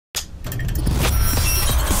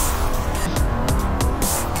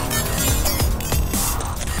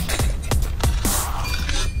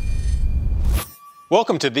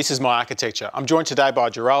Welcome to This Is My Architecture. I'm joined today by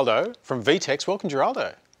Geraldo from VTEX. Welcome,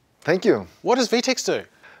 Geraldo. Thank you. What does VTEX do?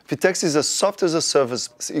 VTEX is a software as a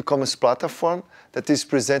service e-commerce platform that is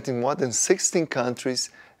present in more than 16 countries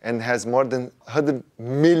and has more than 100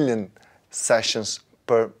 million sessions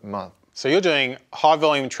per month. So you're doing high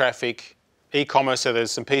volume traffic, e-commerce, so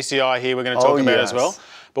there's some PCI here we're going to talk about as well.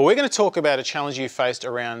 But we're going to talk about a challenge you faced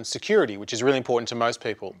around security, which is really important to most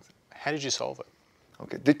people. How did you solve it?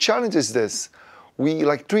 Okay, the challenge is this.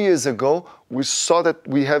 Like 3 years ago, we saw that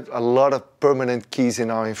we have a lot of permanent keys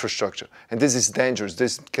in our infrastructure. And this is dangerous.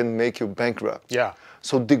 This can make you bankrupt. Yeah.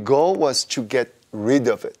 So the goal was to get rid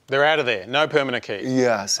of it. They're out of there. No permanent keys.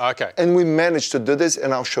 Yes. Okay. And we managed to do this,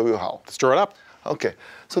 and I'll show you how. Let's draw it up. Okay.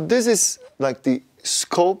 So this is like the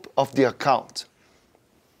scope of the account.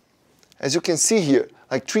 As you can see here,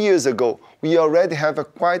 like 3 years ago, we already have a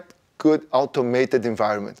quite good automated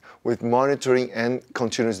environment with monitoring and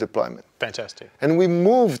continuous deployment. Fantastic. And we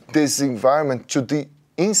moved this environment to the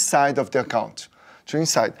inside of the account, to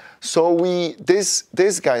inside. So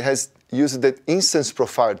this guy has used the instance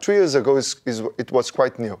profile. 3 years ago, it was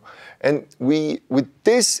quite new. And with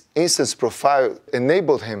this instance profile,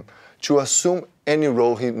 enabled him to assume any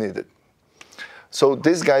role he needed. So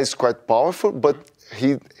this guy is quite powerful, but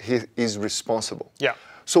he is responsible. Yeah.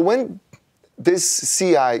 So when this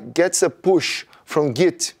CI gets a push from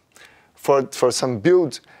Git for some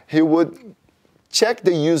build, he would check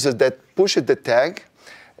the user that pushed the tag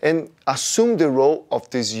and assume the role of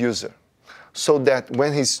this user, so that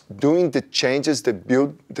when he's doing the changes, the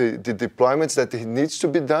build, the deployments that he needs to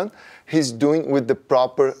be done, he's doing with the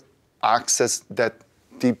proper access that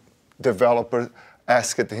the developer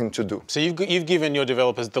asked him to do. So you've given your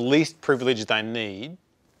developers the least privilege they need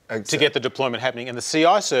to get the deployment happening, and the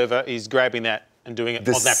CI server is grabbing that and doing it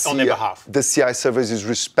on their behalf. The CI server is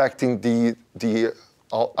respecting the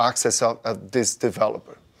access of this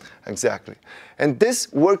developer. Exactly. And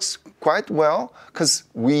this works quite well because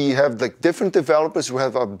we have like different developers. We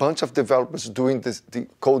have a bunch of developers doing the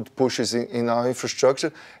code pushes in our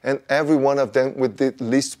infrastructure, and every one of them with the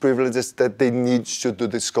least privileges that they need to do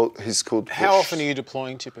his code push. How often are you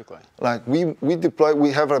deploying typically? Like we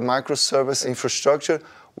have a microservice infrastructure.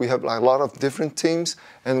 We have like a lot of different teams,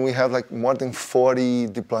 and we have like more than 40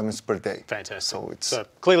 deployments per day. Fantastic. So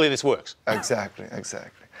clearly this works. Exactly.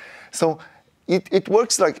 So it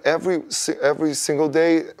works like every single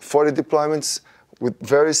day, 40 deployments with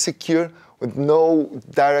very secure, with no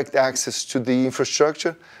direct access to the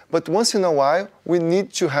infrastructure. But once in a while, we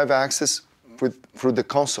need to have access through the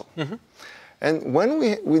console. Mm-hmm. And when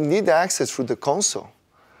we need access through the console,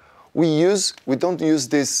 we don't use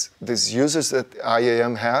these users that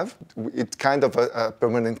IAM have. It's kind of a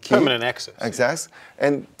permanent key. Permanent access. Exactly.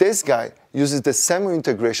 And this guy uses the SAML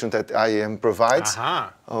integration that IAM provides,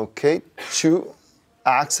 okay, to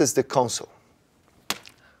access the console.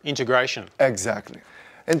 Integration. Exactly.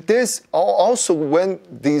 And this also, when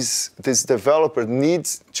this developer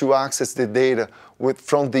needs to access the data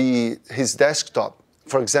from his desktop,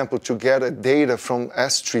 for example, to get a data from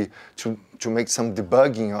S3 to make some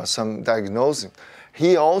debugging or some diagnosing,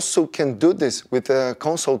 he also can do this with a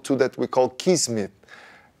console tool that we call Keysmith.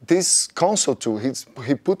 This console tool,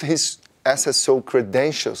 he put his SSO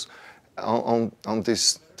credentials on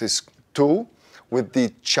this tool with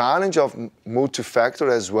the challenge of multi-factor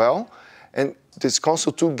as well. And this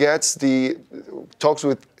console tool talks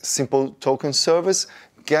with Secure Token Service,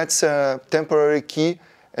 gets a temporary key,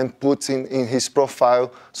 and puts in his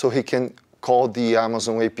profile so he can call the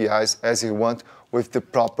Amazon APIs as he wants with the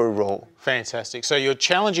proper role. Fantastic. So you're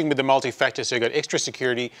challenging with the multi-factor, so you've got extra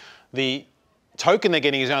security. The token they're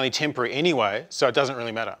getting is only temporary anyway, so it doesn't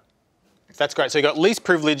really matter. That's great. So you've got least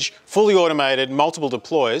privilege, fully automated, multiple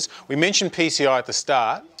deploys. We mentioned PCI at the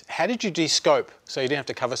start. How did you de-scope so you didn't have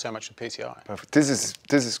to cover so much with PCI? Perfect.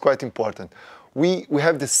 This is quite important. We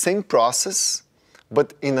have the same process,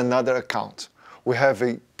 but in another account. We have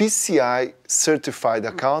a PCI certified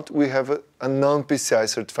account. We have a non-PCI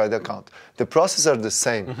certified account. The processes are the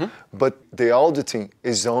same, but the auditing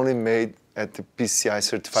is only made at the PCI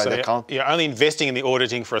certified account. You're only investing in the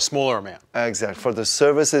auditing for a smaller amount. Exactly, for the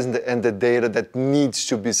services and the data that needs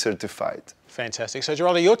to be certified. Fantastic. So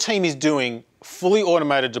Geraldo, your team is doing fully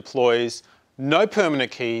automated deploys, no permanent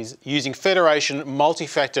keys, using federation,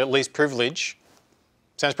 multi-factor, least privilege.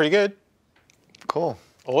 Sounds pretty good. Cool.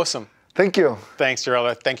 Awesome. Thank you. Thanks,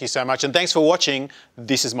 Geraldo. Thank you so much. And thanks for watching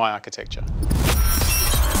This Is My Architecture.